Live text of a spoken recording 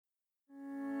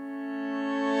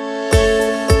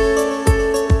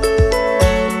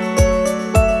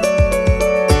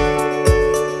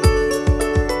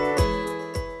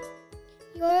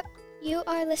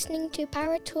to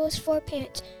Power Tools for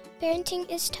Parents. Parenting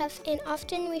is tough, and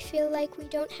often we feel like we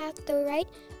don't have the right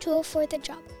tool for the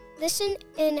job. Listen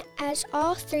in as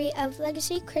all three of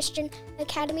Legacy Christian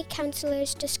Academy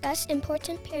counselors discuss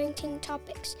important parenting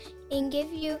topics and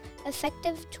give you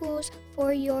effective tools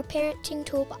for your parenting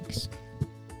toolbox.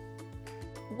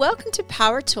 Welcome to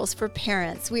Power Tools for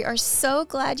Parents. We are so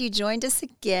glad you joined us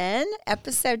again,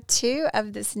 episode 2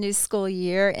 of this new school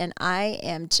year, and I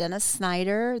am Jenna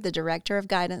Snyder, the Director of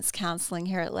Guidance Counseling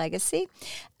here at Legacy.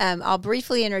 I'll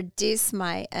briefly introduce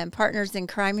my partners in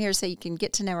crime here so you can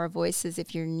get to know our voices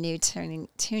if you're new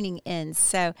tuning in.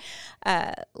 So,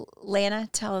 Lana,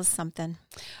 tell us something.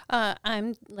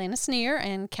 I'm Lana Sneer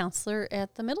and counselor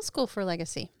at the middle school for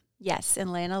Legacy. Yes,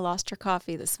 and Lana lost her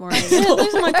coffee this morning.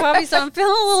 Losing my coffee, so I'm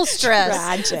feeling a little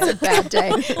stressed. Tragic. It's a bad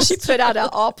day. She put out an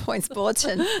all points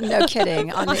bulletin. No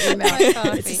kidding on the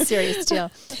email. It's a serious deal.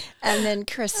 And then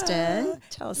Kristen,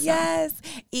 tell us. Yes,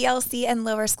 ELC and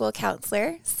lower school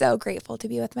counselor. So grateful to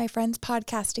be with my friends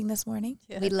podcasting this morning.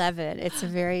 Yeah. We love it. It's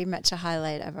very much a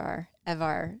highlight of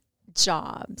our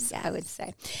jobs, yes. I would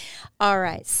say. All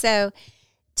right, so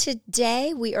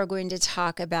today we are going to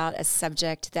talk about a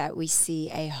subject that we see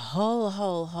a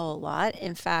whole lot.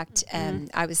 In fact,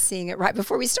 I was seeing it right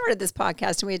before we started this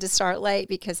podcast, and we had to start late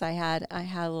because I had a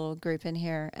little group in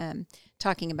here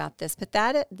talking about this. But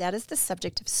that is the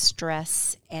subject of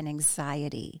stress and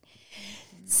anxiety.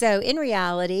 So in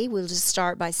reality, we'll just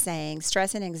start by saying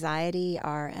stress and anxiety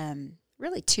are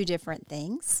really two different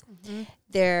things. Mm-hmm.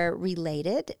 They're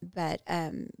related, but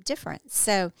different.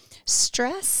 So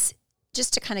stress,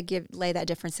 just to kind of lay that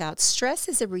difference out, stress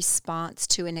is a response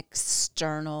to an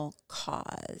external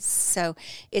cause. So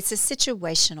it's a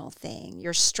situational thing.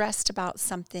 You're stressed about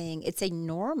something. It's a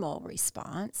normal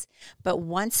response, but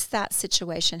once that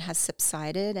situation has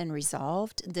subsided and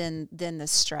resolved, then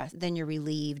you're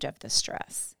relieved of the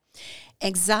stress.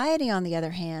 Anxiety, on the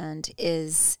other hand,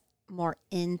 is more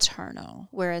internal,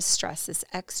 whereas stress is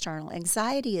external.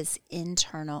 Anxiety is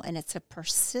internal, and it's a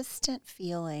persistent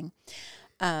feeling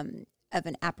of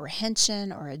an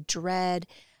apprehension or a dread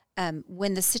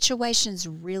when the situations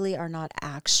really are not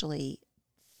actually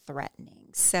threatening.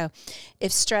 So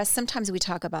if stress, sometimes we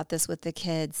talk about this with the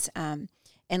kids, and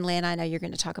Lana, I know you're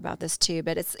going to talk about this too,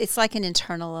 but it's like an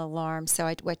internal alarm.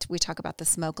 So we talk about the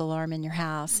smoke alarm in your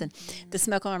house, and the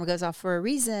smoke alarm goes off for a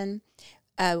reason,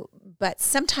 but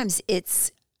sometimes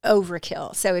it's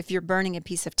overkill. So if you're burning a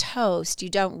piece of toast, you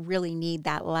don't really need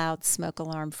that loud smoke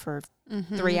alarm for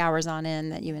 3 hours on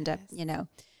end that you end up,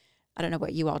 I don't know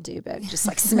what you all do, but just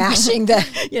like smashing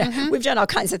we've done all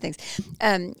kinds of things.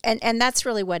 And that's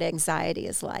really what anxiety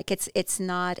is like. It's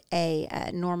not a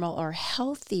normal or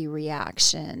healthy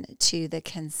reaction to the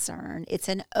concern. It's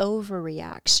an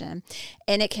overreaction,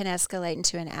 and it can escalate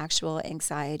into an actual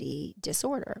anxiety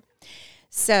disorder.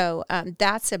 So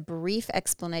that's a brief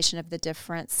explanation of the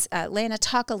difference. Lana,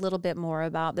 talk a little bit more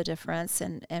about the difference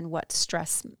and what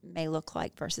stress may look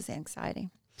like versus anxiety.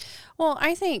 Well,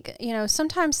 I think,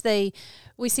 sometimes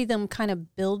we see them kind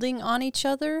of building on each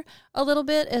other a little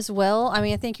bit as well. I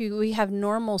mean, I think we have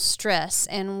normal stress,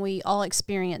 and we all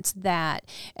experience that.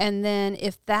 And then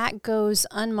if that goes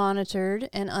unmonitored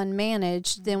and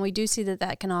unmanaged, then we do see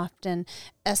that can often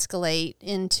escalate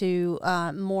into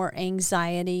more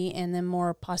anxiety, and then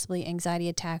more possibly anxiety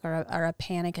attack or a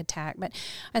panic attack. But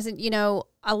I said,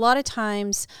 a lot of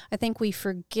times I think we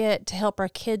forget to help our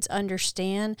kids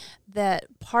understand that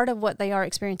part of what they are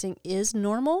experiencing is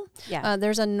normal. Yeah.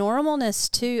 There's a normalness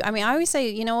to, I always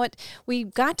say,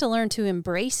 we've got to learn to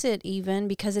embrace it even,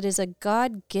 because it is a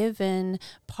God-given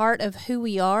part of who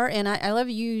we are. And I love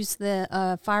to use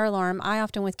the fire alarm. I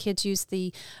often with kids use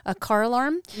the car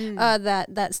alarm,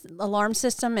 that's alarm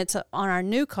system. It's on our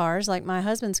new cars, like my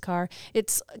husband's car.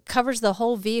 It covers the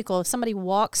whole vehicle. If somebody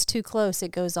walks too close,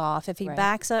 it goes off. If he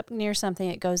backs up near something,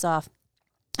 it goes off.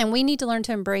 And we need to learn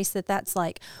to embrace that. That's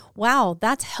like, wow,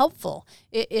 that's helpful.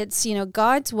 It's,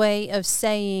 God's way of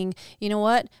saying, you know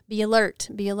what, be alert,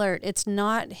 be alert. It's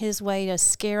not his way to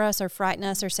scare us or frighten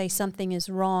us or say something is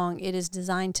wrong. It is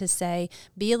designed to say,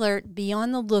 be alert, be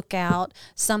on the lookout.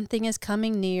 Something is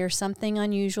coming near, something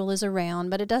unusual is around,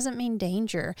 but it doesn't mean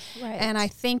danger. Right. And I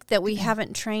think that we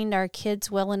haven't trained our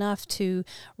kids well enough to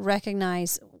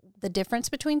recognize the difference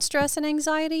between stress and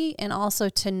anxiety, and also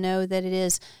to know that it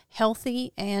is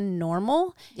healthy and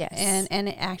normal. Yes. And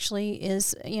it actually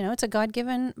is, it's a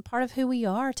God-given part of who we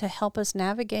are to help us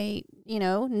navigate,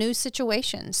 new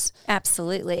situations.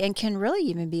 Absolutely. And can really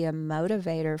even be a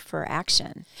motivator for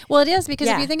action. Well, it is, because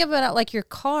if you think about it like your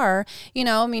car,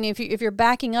 if you're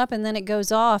backing up and then it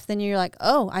goes off, then you're like,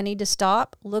 oh, I need to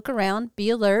stop, look around, be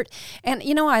alert. And,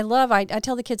 I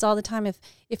tell the kids all the time,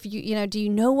 if you, do you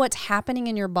know what's happening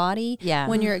in your body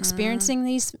when you're experiencing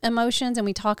these emotions? And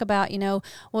we talk about,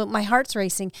 well, my heart's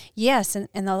racing. Yes.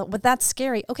 But that's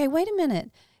scary. Okay, wait a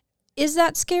minute. Is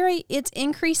that scary? It's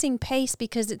increasing pace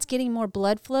because it's getting more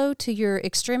blood flow to your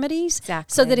extremities.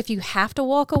 Exactly. So that if you have to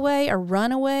walk away or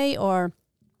run away or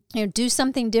do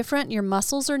something different, your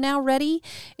muscles are now ready.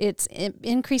 It's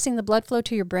increasing the blood flow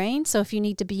to your brain. So if you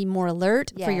need to be more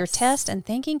alert for your test and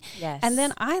thinking. Yes. And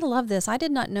then I love this. I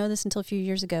did not know this until a few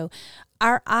years ago.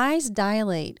 Our eyes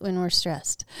dilate when we're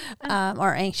stressed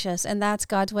or anxious. And that's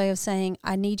God's way of saying,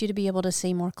 I need you to be able to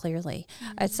see more clearly.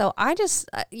 And so I just,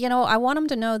 I want them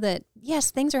to know that,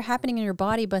 yes, things are happening in your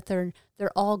body, but they're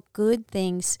all good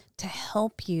things to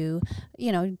help you,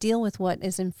 deal with what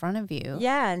is in front of you.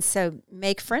 Yeah, and so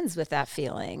make friends with that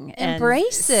feeling.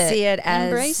 Embrace it. See it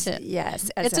as Embrace it. Yes,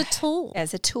 It's a tool.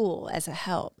 As a tool, as a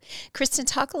help. Kristen,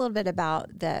 talk a little bit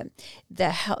about the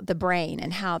brain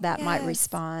and how that might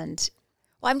respond.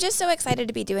 Well, I'm just so excited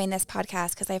to be doing this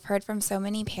podcast because I've heard from so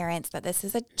many parents that this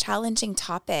is a challenging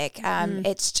topic.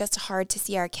 It's just hard to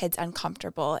see our kids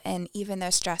uncomfortable. And even though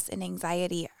stress and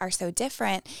anxiety are so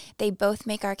different, they both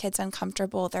make our kids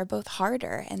uncomfortable. They're both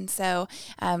harder. And so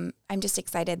I'm just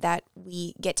excited that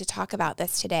we get to talk about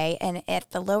this today. And at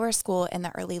the lower school in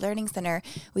the Early Learning Center,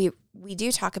 we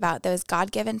do talk about those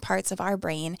God-given parts of our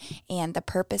brain and the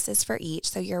purposes for each.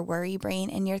 So your worry brain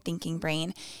and your thinking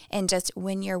brain. And just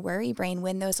when your worry brain,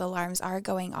 when those alarms are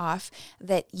going off,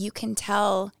 that you can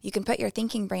put your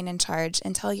thinking brain in charge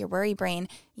and tell your worry brain,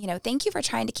 thank you for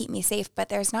trying to keep me safe, but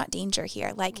there's not danger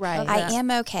here. I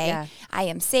am okay. Yeah. I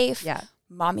am safe. Yeah.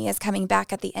 Mommy is coming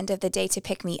back at the end of the day to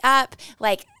pick me up.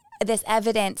 This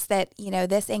evidence that,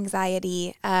 this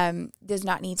anxiety does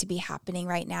not need to be happening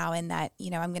right now, and that,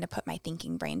 I'm going to put my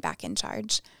thinking brain back in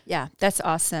charge. Yeah, that's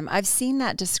awesome. I've seen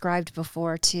that described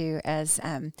before too as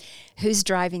who's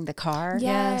driving the car.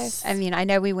 Yes. I mean, I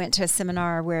know we went to a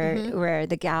seminar where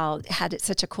the gal had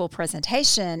such a cool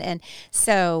presentation. And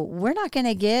so we're not going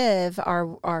to give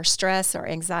our stress or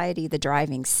anxiety the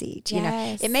driving seat.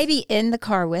 Yes. It may be in the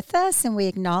car with us and we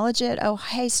acknowledge it. Oh,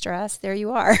 hey, stress, there you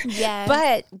are.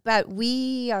 Yes. But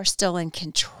we are still in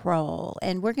control,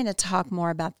 and we're going to talk more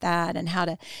about that and how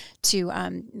to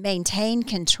maintain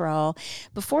control.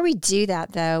 Before we do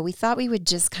that, though, we thought we would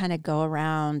just kind of go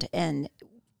around and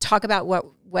talk about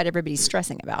what everybody's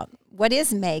stressing about. What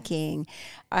is making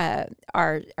our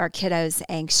kiddos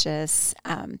anxious?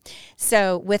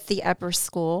 So with the upper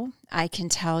school, I can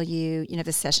tell you,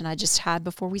 the session I just had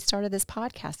before we started this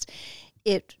podcast,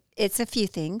 it's a few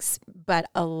things, but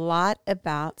a lot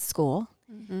about school.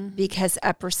 Because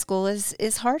upper school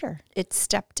is harder. It's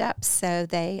stepped up. So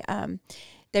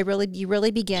you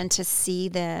really begin to see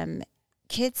them,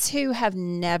 kids who have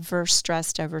never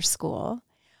stressed over school,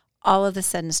 all of a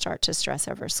sudden start to stress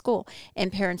over school.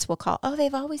 And parents will call, oh,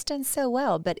 they've always done so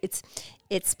well. But it's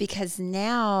because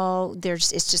now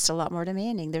it's just a lot more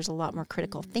demanding. There's a lot more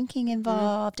critical thinking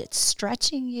involved. It's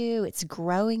stretching you. It's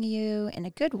growing you in a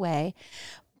good way.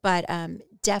 But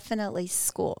definitely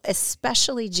school,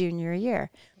 especially junior year.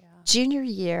 Yeah. Junior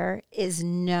year is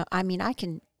the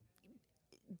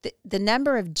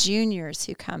number of juniors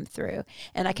who come through,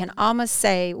 and I can almost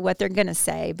say what they're going to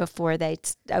say before they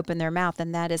open their mouth,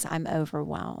 and that is, I'm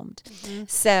overwhelmed.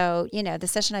 So, the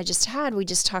session I just had, we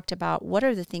just talked about what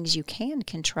are the things you can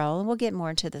control, and we'll get more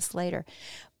into this later.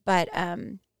 But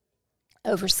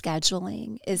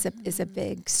overscheduling is a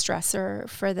big stressor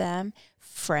for them.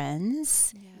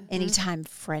 Friends, anytime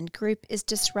friend group is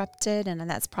disrupted, and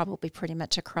that's probably pretty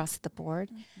much across the board.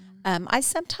 I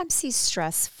sometimes see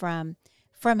stress from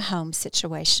home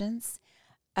situations.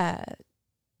 That's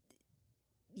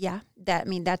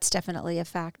definitely a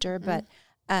factor, but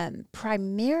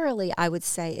primarily I would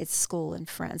say it's school and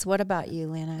friends. What about you,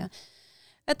 Lana? Yeah.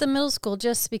 At the middle school,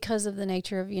 just because of the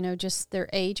nature of, just their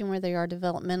age and where they are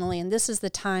developmentally, and this is the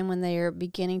time when they are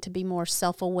beginning to be more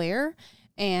self-aware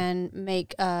and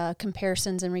make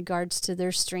comparisons in regards to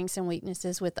their strengths and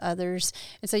weaknesses with others.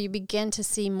 And so you begin to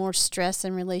see more stress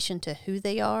in relation to who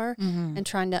they are and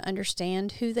trying to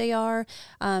understand who they are.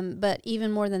 But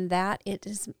even more than that, it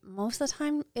is most of the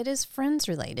time, it is friends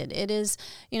related. It is,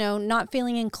 not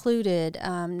feeling included,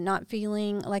 not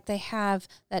feeling like they have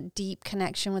that deep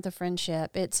connection with a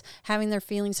friendship. It's having their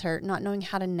feelings hurt, not knowing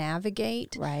how to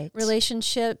navigate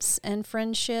relationships and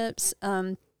friendships.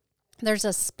 there's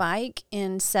a spike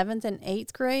in 7th and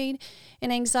 8th grade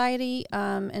in anxiety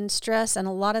and stress, and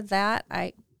a lot of that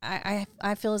I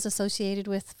feel is associated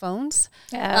with phones.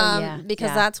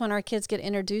 Because that's when our kids get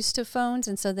introduced to phones,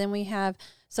 and so then we have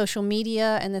social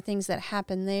media and the things that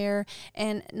happen there,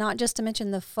 and not just to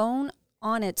mention the phone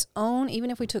on its own.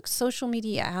 Even if we took social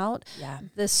media out,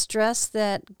 the stress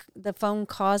that the phone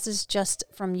causes just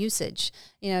from usage,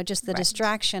 just the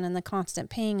distraction and the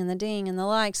constant ping and the ding and the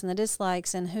likes and the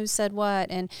dislikes and who said what,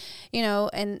 and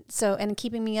and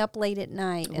keeping me up late at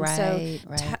night. And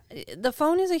the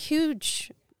phone is a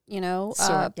huge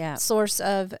source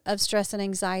of stress and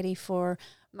anxiety for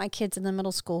my kids in the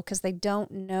middle school, because they don't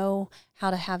know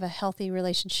how to have a healthy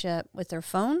relationship with their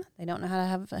phone. They don't know how to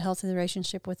have a healthy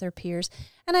relationship with their peers.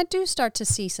 And I do start to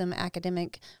see some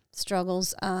academic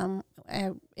struggles in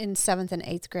 7th and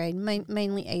 8th grade,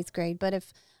 mainly 8th grade. But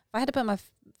if I had to put my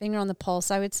finger on the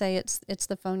pulse, I would say it's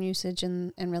the phone usage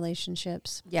and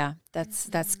relationships. Yeah,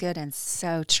 that's good and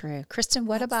so true. Kristen,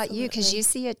 what about you? Because you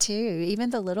see it too,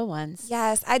 even the little ones.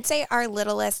 Yes, I'd say our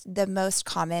littlest, the most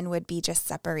common would be just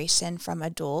separation from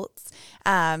adults,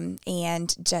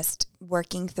 and just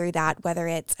working through that, whether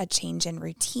it's a change in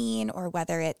routine or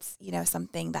whether it's,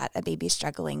 something that a baby's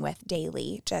struggling with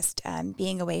daily, just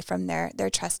being away from their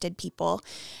trusted people.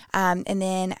 And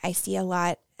then I see a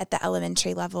lot at the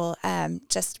elementary level,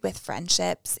 just with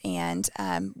friendships and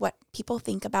what people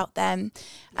think about them.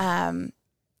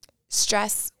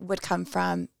 Stress would come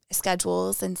from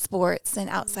schedules and sports and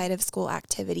outside of school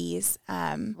activities.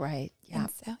 Right. Yeah.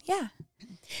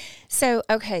 So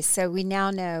So we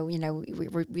now know,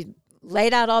 we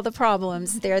laid out all the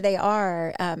problems. There they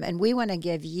are. And we want to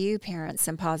give you parents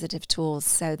some positive tools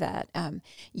so that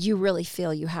you really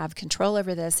feel you have control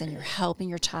over this and you're helping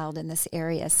your child in this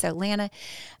area. So Lana,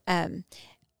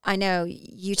 I know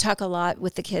you talk a lot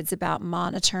with the kids about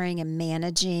monitoring and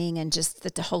managing and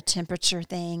just the whole temperature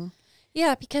thing.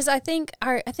 Yeah, because I think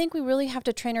we really have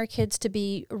to train our kids to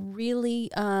be really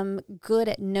good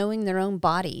at knowing their own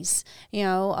bodies.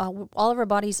 All of our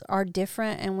bodies are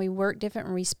different, and we work different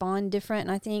and respond different.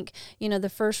 And I think the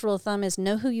first rule of thumb is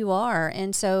know who you are.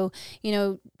 And so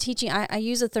teaching. I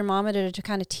use a thermometer to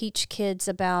kind of teach kids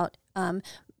about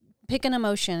pick an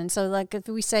emotion. And so, like, if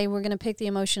we say we're going to pick the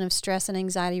emotion of stress and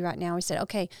anxiety right now, we said,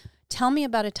 okay, tell me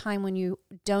about a time when you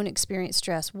don't experience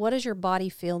stress. What does your body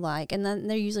feel like? And then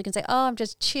they usually can say, oh, I'm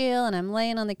just chill and I'm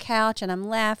laying on the couch and I'm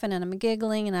laughing and I'm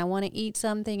giggling and I want to eat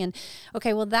something. And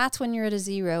okay, well, that's when you're at a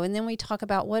 0. And then we talk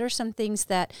about what are some things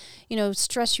that,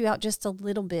 stress you out just a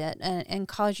little bit and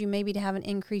cause you maybe to have an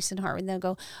increase in heart rate. And they'll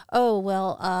go, oh,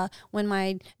 well, when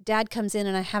my dad comes in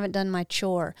and I haven't done my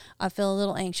chore, I feel a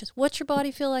little anxious. What's your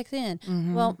body feel like then?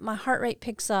 Mm-hmm. Well, my heart rate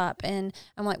picks up. And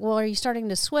I'm like, well, are you starting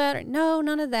to sweat? No,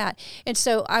 none of that. And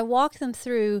so I walk them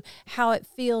through how it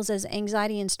feels as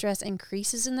anxiety and stress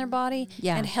increases in their body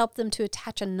and help them to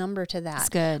attach a number to that. That's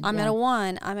good. I'm at a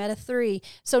 1, I'm at a 3.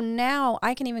 So now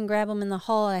I can even grab them in the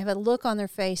hall and I have a look on their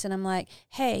face and I'm like,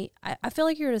 hey, I feel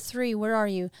like you're at a 3. Where are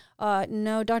you?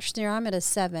 No, Dr. Sneer, I'm at a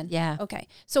 7. Yeah. Okay.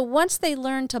 So once they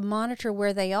learn to monitor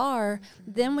where they are,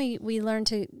 then we learn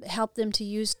to help them to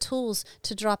use tools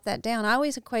to drop that down. I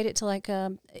always equate it to like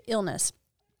illness.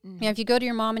 Mm-hmm. If you go to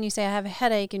your mom and you say, I have a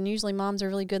headache, and usually moms are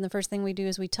really good, and the first thing we do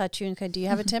is we touch you and say, do you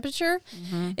have a temperature?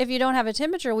 Mm-hmm. If you don't have a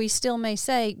temperature, we still may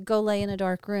say, go lay in a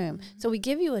dark room. Mm-hmm. So we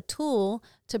give you a tool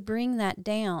to bring that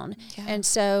down. Yeah. And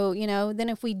so, then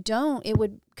if we don't, it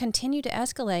would continue to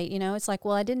escalate. It's like,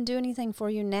 well, I didn't do anything for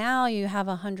you. Now you have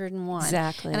 101.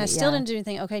 Exactly. And I still didn't do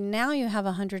anything. Okay, now you have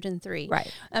 103.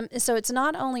 Right. So it's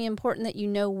not only important that you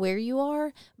know where you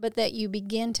are, but that you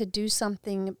begin to do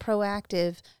something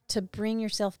proactive to bring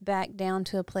yourself back down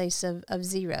to a place of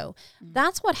 0. Mm-hmm.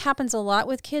 That's what happens a lot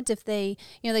with kids. If they,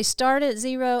 they start at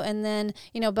 0 and then,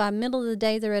 by middle of the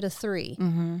day, they're at a 3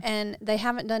 and they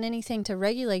haven't done anything to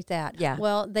regulate that. Yeah.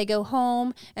 Well, they go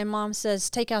home and mom says,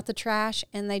 take out the trash,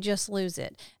 and they just lose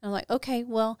it. And I'm like, okay,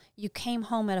 well, you came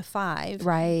home at a 5.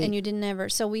 Right. And you didn't ever.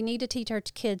 So we need to teach our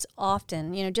kids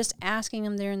often, just asking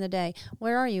them there in the day,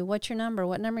 where are you? What's your number?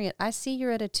 What number are you? I see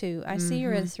you're at a 2. I see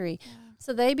you're at a 3. Yeah.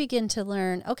 So they begin to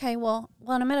learn, okay, well,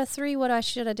 when I'm at a 3, what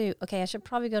should I do? Okay, I should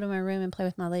probably go to my room and play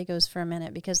with my Legos for a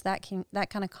minute because that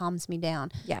kind of calms me down.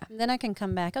 Yeah. And then I can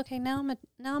come back. Okay, now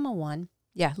I'm a 1.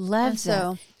 Yeah, love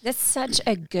that. That's such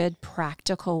a good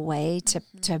practical way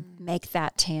to make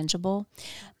that tangible.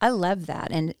 I love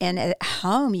that. And at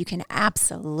home, you can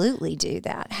absolutely do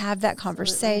that. Have that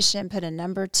conversation, put a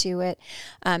number to it.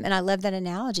 And I love that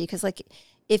analogy because, like,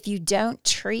 if you don't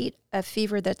treat a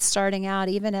fever that's starting out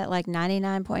even at like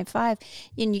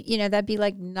 99.5, that'd be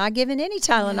like not giving any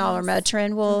Tylenol or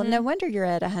Motrin. Well, no wonder you're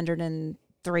at 103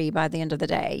 3 by the end of the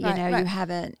day. You Right, know,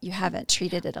 right. you haven't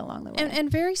treated it along the way. And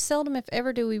very seldom, if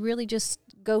ever, do we really just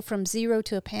go from 0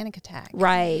 to a panic attack.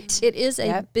 Right. It is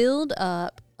a build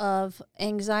up of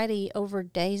anxiety over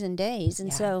days and days.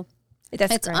 And so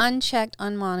it's great. unchecked,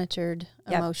 unmonitored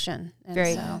emotion. And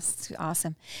Very so.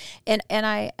 awesome. And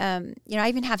I, I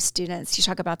even have students, you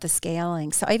talk about the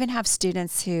scaling. So I even have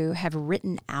students who have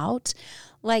written out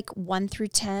like 1 through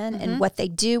 10 and what they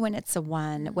do when it's a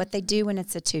 1, what they do when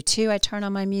it's a 2. 2, I turn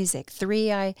on my music.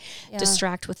 3, I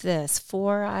distract with this.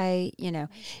 4,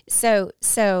 so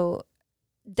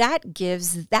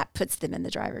that puts them in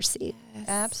the driver's seat. Yes.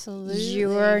 Absolutely.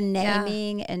 You're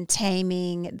naming and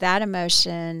taming that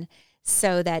emotion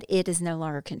so that it is no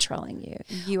longer controlling you.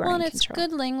 You are in it's control.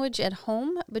 good language at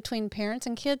home between parents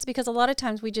and kids, because a lot of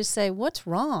times we just say, what's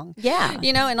wrong? Yeah.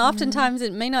 And oftentimes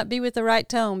it may not be with the right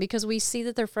tone, because we see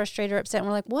that they're frustrated or upset and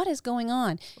we're like, what is going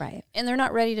on? Right. And they're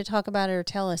not ready to talk about it or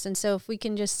tell us. And so if we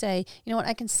can just say, you know what,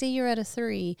 I can see you're at a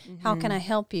 3. How can I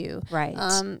help you? Right.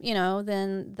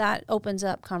 Then that opens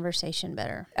up conversation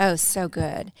better. Oh, so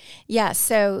good. Yeah.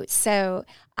 So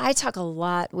I talk a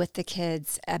lot with the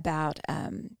kids about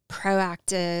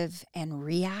proactive and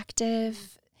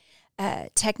reactive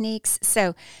techniques.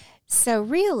 So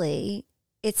really,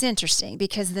 it's interesting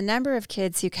because the number of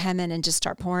kids who come in and just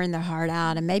start pouring their heart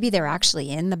out, and maybe they're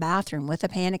actually in the bathroom with a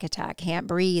panic attack, can't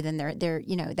breathe, and they're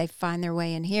they find their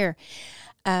way in here.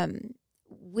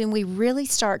 When we really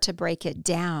start to break it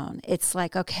down, it's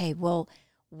like, okay, well,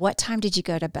 what time did you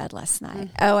go to bed last night?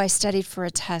 Oh, I studied for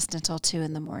a test until 2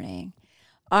 a.m.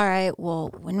 All right, well,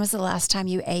 when was the last time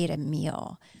you ate a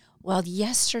meal? Well,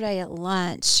 yesterday at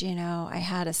lunch, I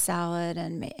had a salad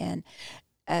and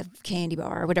a candy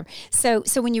bar or whatever. So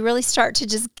when you really start to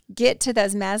just get to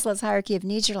those Maslow's hierarchy of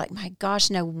needs, you're like, my gosh,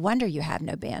 no wonder you have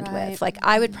no bandwidth. Right. Like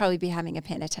I would probably be having a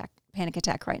panic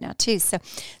attack right now too. So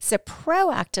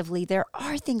proactively, there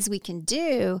are things we can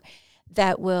do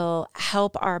that will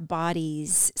help our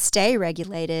bodies stay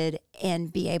regulated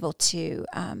and be able to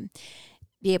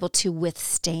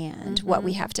withstand what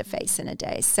we have to face in a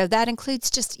day. So that includes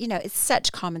just, it's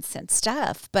such common sense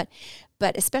stuff, but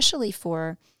especially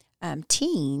for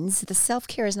teens, the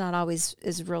self-care is not always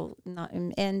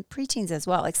and preteens as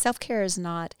well. Like self-care is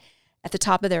not at the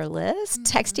top of their list.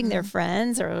 Texting their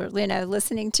friends or,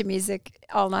 listening to music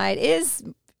all night is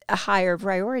a higher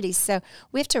priority. So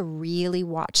we have to really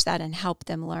watch that and help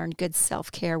them learn good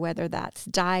self-care, whether that's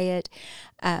diet,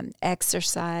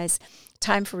 exercise,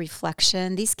 time for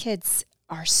reflection. These kids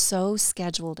are so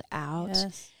scheduled out.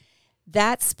 Yes.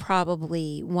 That's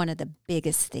probably one of the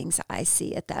biggest things I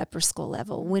see at the upper school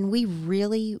level. When we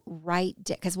really write,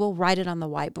 because we'll write it on the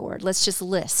whiteboard. Let's just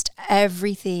list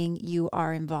everything you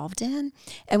are involved in.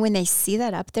 And when they see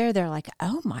that up there, they're like,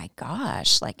 oh my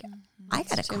gosh, like I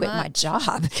got to quit my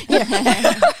job.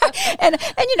 And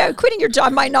quitting your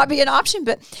job might not be an option,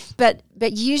 but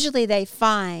usually they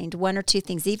find 1 or 2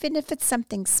 things, even if it's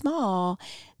something small,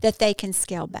 that they can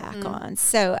scale back on.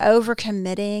 So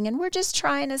overcommitting, and we're just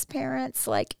trying as parents,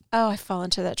 like, oh, I fall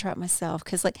into that trap myself.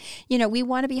 Because we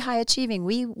want to be high achieving.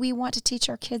 We want to teach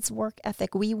our kids work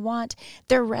ethic. We want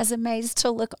their resumes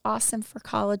to look awesome for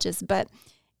colleges, but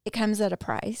it comes at a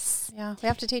price. Yeah, we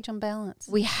have to teach them balance.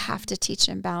 We have to teach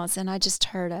them balance. And I just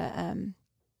heard a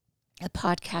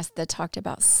podcast that talked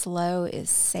about slow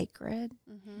is sacred.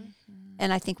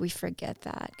 And I think we forget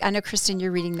that. I know, Kristen,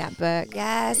 you're reading that book.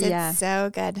 Yes, it's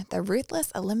so good. The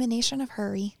Ruthless Elimination of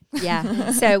Hurry.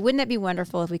 Yeah. So wouldn't it be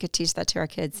wonderful if we could teach that to our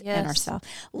kids and ourselves?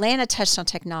 Lana touched on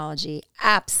technology.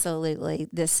 Absolutely.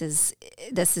 This is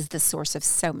the source of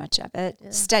so much of it. Yeah.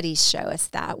 Studies show us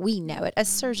that. We know it. A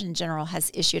Surgeon General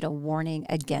has issued a warning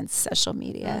against social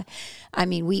media. Yeah. I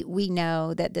mean, we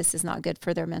know that this is not good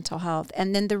for their mental health.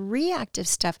 And then the reactive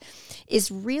stuff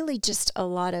is really just a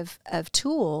lot of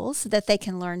tools that they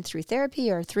can learn through therapy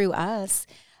or through us.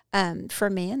 For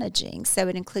managing. So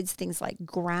it includes things like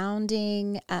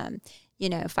grounding, 5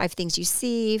 things you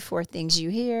see, 4 things you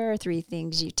hear, 3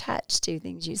 things you touch, 2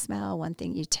 things you smell, 1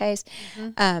 thing you taste.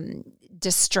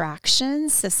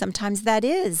 Distractions. So sometimes that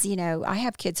is, I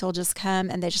have kids who'll just come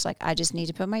and they're just like, I just need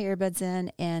to put my earbuds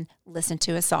in and listen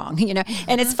to a song,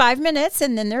 and it's 5 minutes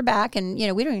and then they're back and,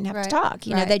 we don't even have to talk.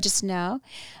 They just know.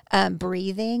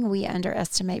 Breathing, we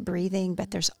underestimate breathing,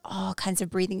 but there's all kinds of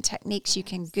breathing techniques. You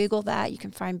can Google that. You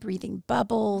can find breathing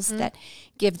bubbles that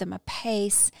give them a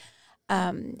pace.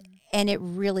 And it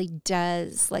really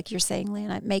does, like you're saying,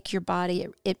 Lana, make your body,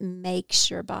 it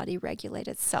makes your body regulate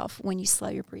itself when you slow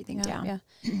your breathing down. Yeah.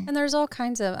 And there's all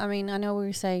kinds of, I mean, I know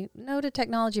we say no to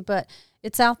technology, but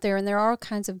it's out there, and there are all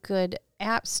kinds of good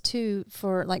apps too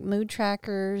for like mood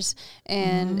trackers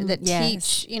and that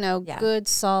teach, good,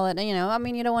 solid, I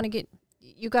mean, you don't want to get,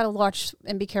 you got to watch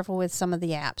and be careful with some of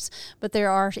the apps, but there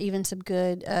are even some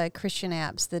good Christian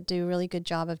apps that do a really good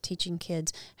job of teaching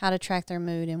kids how to track their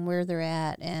mood and where they're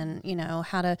at, and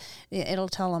how to. It'll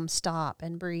tell them stop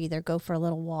and breathe or go for a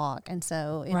little walk, and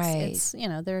so it's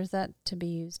there's that to be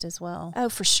used as well. Oh,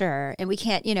 for sure, and we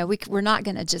can't we're not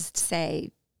going to just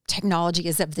say technology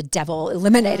is of the devil,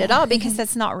 eliminate it all, because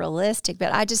that's not realistic.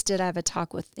 But I have a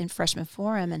talk in Freshman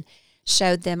Forum and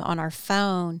showed them on our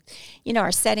phone,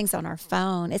 our settings on our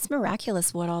phone. It's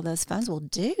miraculous what all those phones will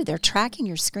do. They're tracking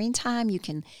your screen time.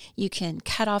 You can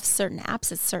cut off certain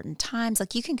apps at certain times.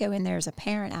 Like you can go in there as a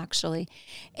parent actually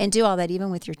and do all that even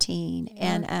with your teen.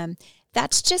 Yeah. And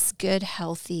that's just good,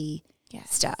 healthy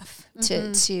stuff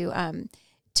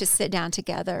to sit down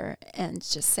together and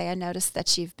just say, I noticed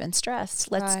that you've been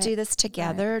stressed. Let's do this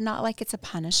together. Right. Not like it's a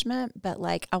punishment, but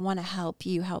like I want to help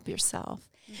you help yourself.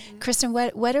 Mm-hmm. Kristen,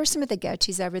 what are some of the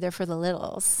go-tos over there for the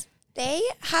littles? They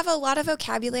have a lot of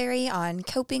vocabulary on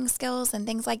coping skills and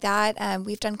things like that.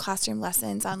 We've done classroom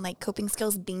lessons on like coping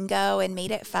skills bingo and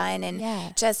made it fun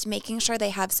and just making sure they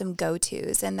have some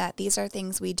go-tos and that these are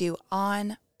things we do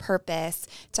on purpose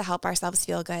to help ourselves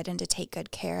feel good and to take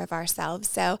good care of ourselves.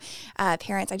 So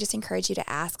parents, I just encourage you to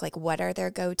ask like what are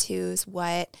their go-tos,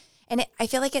 I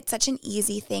feel like it's such an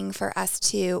easy thing for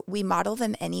us we model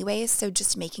them anyways. So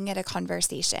just making it a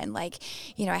conversation, like,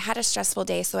 I had a stressful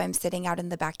day, so I'm sitting out in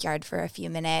the backyard for a few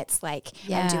minutes. Like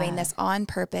I'm doing this on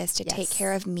purpose to take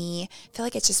care of me. I feel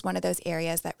like it's just one of those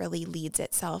areas that really leads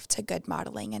itself to good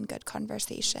modeling and good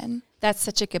conversation. That's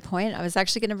such a good point. I was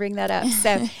actually going to bring that up.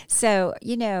 So,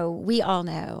 we all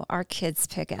know our kids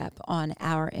pick up on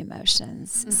our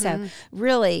emotions. Mm-hmm. So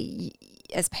really,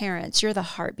 as parents, you're the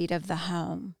heartbeat of the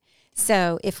home.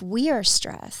 So if we are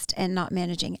stressed and not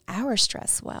managing our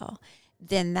stress well,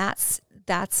 then that's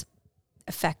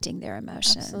affecting their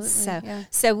emotions. Absolutely,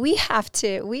 so we have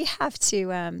to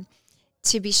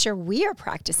be sure we are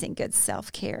practicing good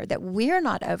self-care, that we're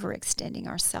not overextending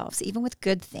ourselves, even with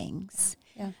good things.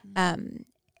 Yeah.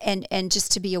 And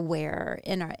just to be aware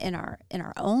in our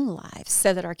own lives,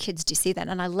 so that our kids do see that.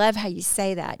 And I love how you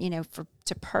say that,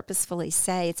 to purposefully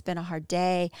say it's been a hard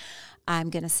day,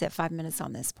 I'm going to sit 5 minutes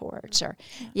on this porch, or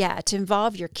to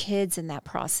involve your kids in that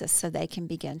process so they can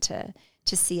begin to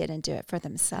see it and do it for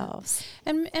themselves.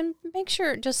 And make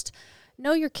sure, just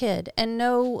know your kid and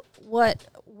know what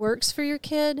works for your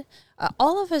kid.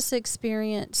 All of us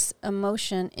experience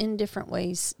emotion in different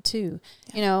ways too,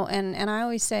 and I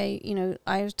always say,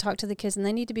 I talk to the kids and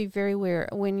they need to be very aware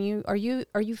when are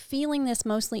you feeling this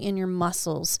mostly in your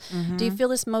muscles? Mm-hmm. Do you feel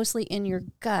this mostly in your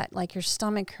gut, like your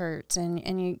stomach hurts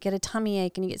and you get a tummy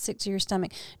ache and you get sick to your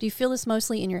stomach? Do you feel this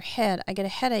mostly in your head? I get a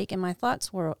headache and my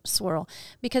thoughts swirl.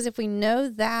 Because if we know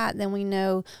that, then we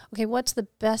know, okay, what's the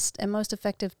best and most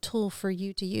effective tool for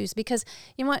you to use? Because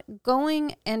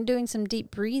going and doing some deep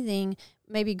breathing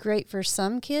may be great for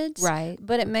some kids, right?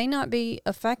 But it may not be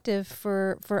effective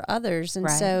for others. And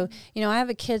so, I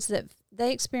have kids that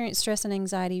they experience stress and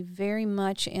anxiety very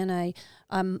much in a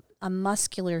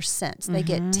muscular sense. They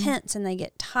get tense and they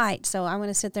get tight. So I'm going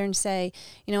to sit there and say,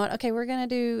 you know what? Okay, we're going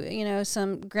to do,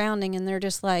 some grounding, and they're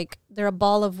just like, they're a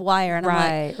ball of wire. And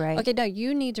I'm like, okay, no,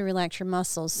 you need to relax your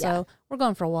muscles. So we're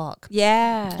going for a walk.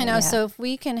 Yeah. So if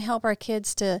we can help our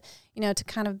kids to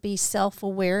kind of be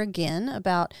self-aware again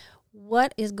about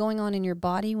what is going on in your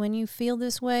body when you feel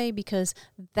this way, because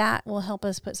that will help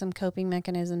us put some coping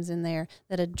mechanisms in there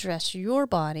that address your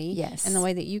body and the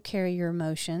way that you carry your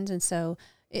emotions. And so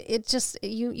it just,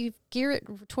 you gear it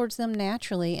towards them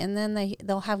naturally, and then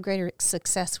they'll have greater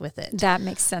success with it. That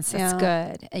makes sense. That's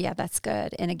good. Yeah, that's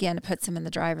good. And again, it puts them in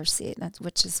the driver's seat,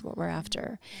 which is what we're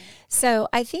after. So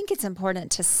I think it's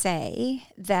important to say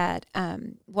that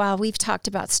while we've talked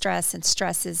about stress, and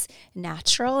stress is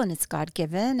natural and it's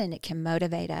God-given and it can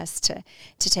motivate us to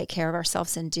take care of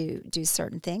ourselves and do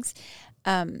certain things,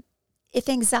 if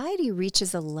anxiety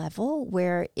reaches a level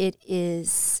where it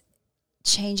is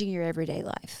changing your everyday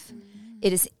life,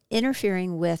 it is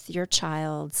interfering with your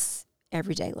child's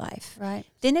everyday life, right?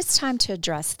 Then it's time to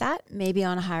address that, maybe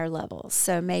on a higher level.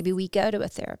 So maybe we go to a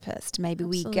therapist, maybe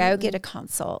we go get a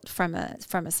consult from a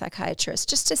psychiatrist,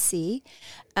 just to see,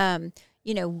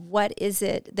 what is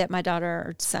it that my daughter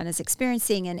or son is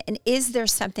experiencing? And is there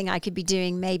something I could be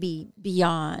doing maybe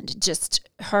beyond just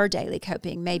her daily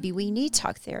coping? Maybe we need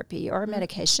talk therapy or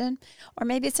medication, or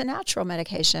maybe it's a natural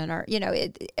medication, or,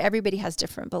 everybody has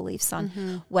different beliefs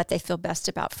on what they feel best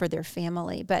about for their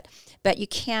family. But you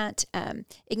can't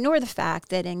ignore the fact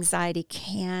that anxiety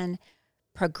can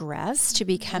progress to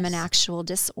become an actual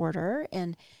disorder,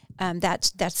 and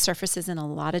that surfaces in a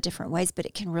lot of different ways, but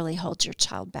it can really hold your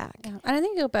child back. Yeah. And I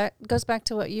think it goes back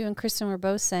to what you and Kristen were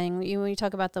both saying. When you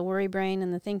talk about the worry brain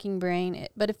and the thinking brain,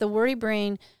 but if the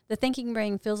thinking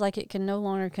brain feels like it can no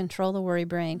longer control the worry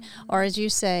brain, or as you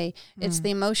say, it's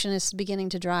the emotion is beginning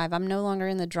to drive. I'm no longer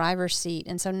in the driver's seat,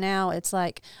 and so now it's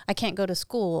like I can't go to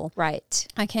school. Right.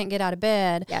 I can't get out of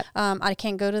bed. Yep. I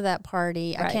can't go to that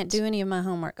party. Right. I can't do any of my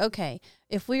homework. Okay.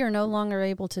 If we are no longer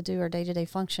able to do our day-to-day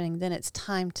functioning, then it's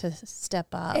time to step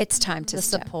up. It's time to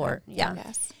step support. Up. Yeah.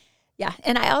 Yes. Yeah.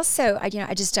 And I also, I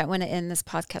just don't want to end this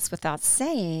podcast without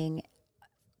saying,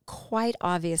 quite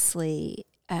obviously,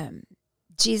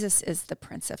 Jesus is the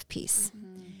Prince of Peace.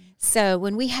 So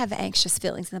when we have anxious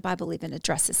feelings, and the Bible even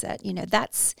addresses it,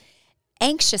 that's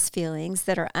anxious feelings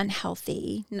that are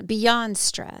unhealthy, beyond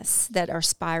stress, that are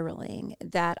spiraling,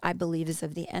 that I believe is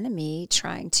of the enemy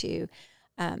trying to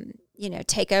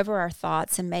take over our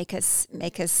thoughts and make us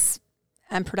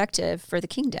unproductive for the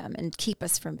kingdom and keep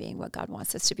us from being what God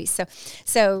wants us to be.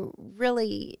 So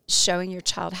really showing your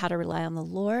child how to rely on the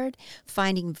Lord,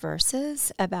 finding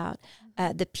verses about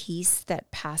the peace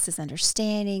that passes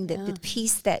understanding, the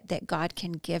peace that God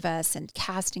can give us, and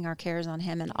casting our cares on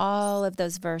him, and all of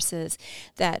those verses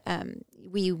that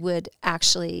we would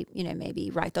actually, maybe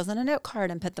write those on a note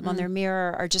card and put them on their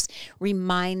mirror, or just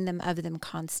remind them of them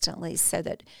constantly, so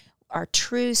that our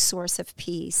true source of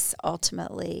peace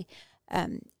ultimately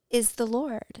is the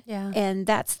Lord. Yeah. And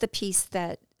that's the peace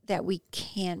that we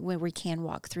can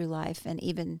walk through life, and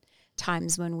even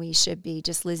times when we should be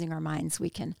just losing our minds, we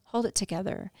can hold it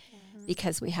together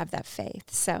because we have that faith.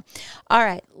 So, all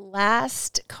right,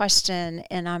 last question,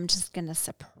 and I'm just going to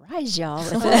surprise y'all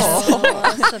with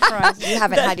this. Surprise. You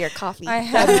haven't had your coffee. I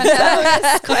haven't.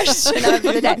 Last question of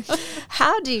the day.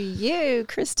 How do you,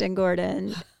 Kristen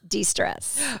Gordon,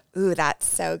 de-stress? Ooh, that's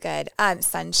so good.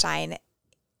 Sunshine.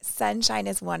 Sunshine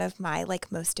is one of my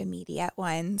most immediate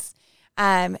ones.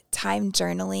 Time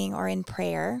journaling or in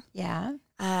prayer. Yeah.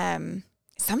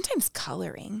 Sometimes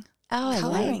coloring. Oh,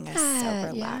 Coloring I like is so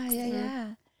that. relaxing.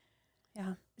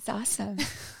 Yeah. It's awesome.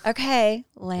 Okay,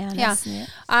 Lana. Yeah. Smith.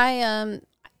 I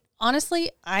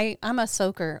honestly, I'm a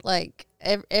soaker. Like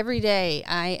every day,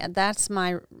 that's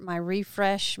my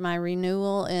refresh, my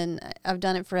renewal, and I've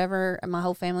done it forever. My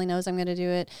whole family knows I'm going to do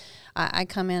it. I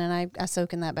come in and I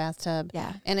soak in that bathtub.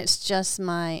 Yeah. And it's just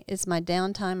my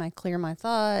downtime. I clear my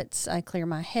thoughts. I clear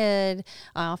my head.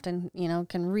 I often,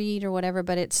 can read or whatever,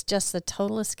 but it's just a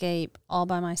total escape all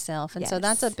by myself. And so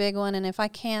that's a big one. And if I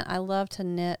can't, I love to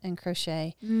knit and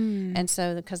crochet. And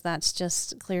so, because that's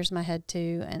just clears my head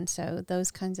too. And so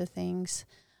those kinds of things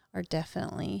are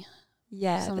definitely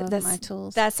some of my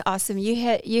tools. That's awesome. You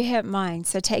hit mine.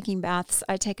 So taking baths,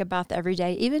 I take a bath every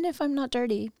day, even if I'm not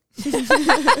dirty.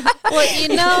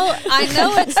 Well, I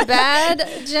know it's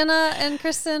bad, Jenna and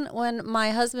Kristen, when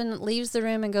my husband leaves the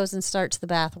room and goes and starts the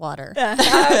bath water.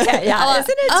 Okay, yeah. Isn't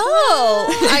it?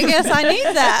 I guess I need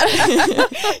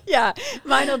that. Yeah,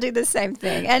 mine will do the same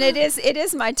thing, and it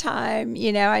is my time.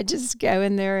 I just go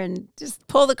in there and just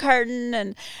pull the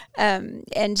curtain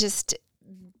and just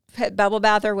put bubble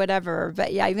bath or whatever.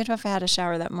 But yeah, even if I had a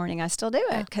shower that morning, I still do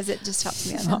it because it just helps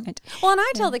me unwind. Well, and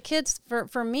I tell the kids,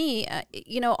 for me,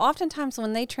 oftentimes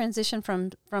when they transition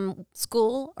from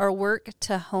school or work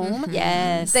to home,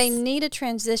 Yes, they need a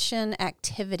transition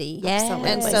activity. Yes.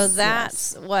 And so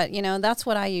that's that's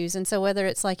what I use. And so whether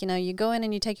it's you go in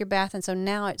and you take your bath, and so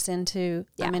now it's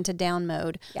I'm into down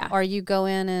mode. Yeah. Or you go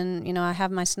in and, I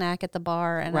have my snack at the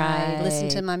bar and I listen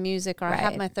to my music, or I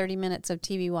have my 30 minutes of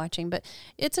TV watching. But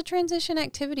it's a transition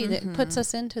activity that puts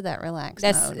us into that relaxed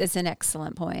mode. It's an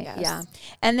excellent point. Yes. Yeah.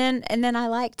 And then I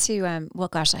like to, I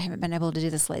haven't been able to do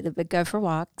this lately, but go for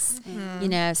walks.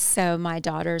 So my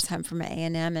daughter's home from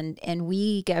A&M and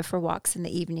we go for walks in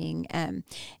the evening. And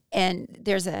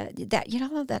there's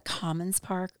that Commons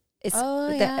Park. It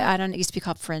used to be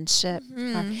called Friendship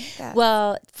Park. Yeah.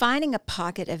 Well, finding a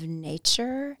pocket of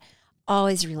nature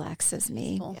always relaxes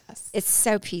me. Yes. It's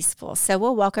so peaceful. So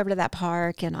we'll walk over to that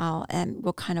park and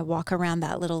we'll kind of walk around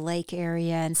that little lake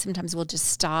area, and sometimes we'll just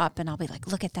stop and I'll be like,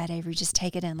 look at that, Avery, just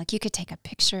take it in. Like, you could take a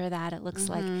picture of that. It looks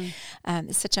like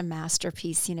it's such a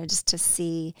masterpiece, just to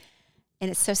see, and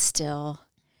it's so still.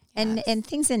 And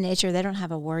things in nature, they don't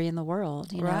have a worry in the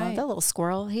world. You know, Right. the little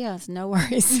squirrel, he has no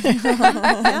worries.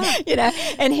 You know,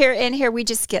 and here we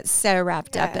just get so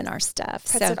wrapped up in our stuff.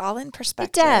 Puts so it all in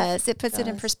perspective. it does. It puts it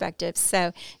in perspective.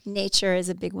 So nature is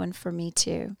a big one for me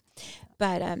too.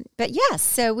 But yes,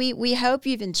 so we hope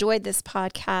you've enjoyed this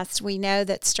podcast. We know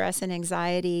that stress and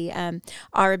anxiety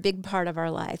are a big part of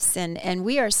our lives, and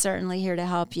we are certainly here to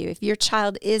help you. If your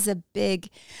child is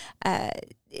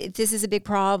if this is a big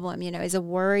problem, you know, is a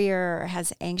worrier or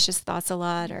has anxious thoughts a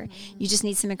lot, or you just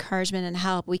need some encouragement and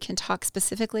help, we can talk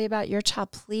specifically about your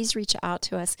child. Please reach out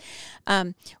to us.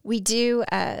 We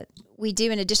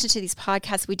do, in addition to these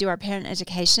podcasts, we do our parent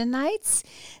education nights.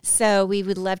 So we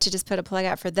would love to just put a plug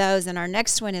out for those. And our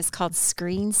next one is called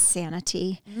Screen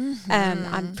Sanity.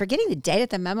 I'm forgetting the date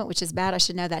at the moment, which is bad. I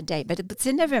should know that date, but it's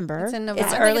in November. It's in November.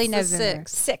 It's I think early it's the November.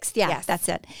 6th. Yeah, Yes. that's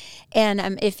it.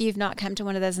 And if you've not come to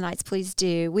one of those nights, please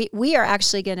do. We are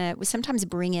actually we sometimes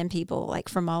bring in people like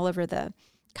from all over the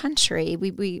country.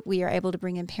 We are able to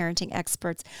bring in parenting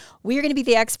experts. We are going to be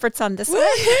the experts on this one.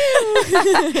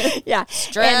 Yeah.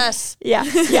 Stress. Yeah,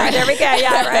 there we go.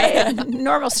 Yeah, right.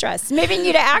 Normal stress. Moving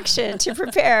you to action to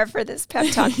prepare for this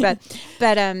pep talk.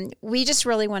 But we just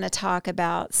really want to talk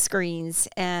about screens.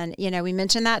 And, you know, we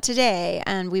mentioned that today.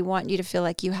 And we want you to feel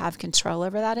like you have control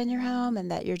over that in your home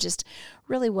and that you're just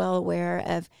really well aware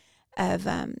of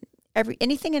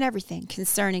anything and everything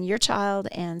concerning your child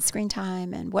and screen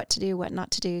time and what to do, what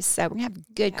not to do. So we're going to have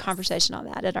a good conversation on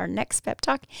that at our next pep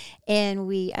talk. And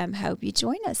we hope you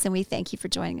join us. And we thank you for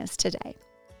joining us today.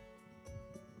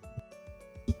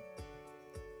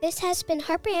 This has been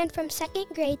Harper Ann from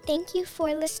 2nd grade. Thank you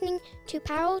for listening to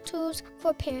Power Tools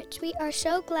for Parents. We are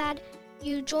so glad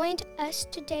you joined us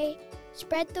today.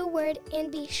 Spread the word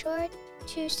and be sure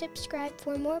to subscribe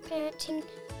for more parenting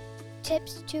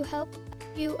tips to help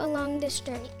you along this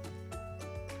journey.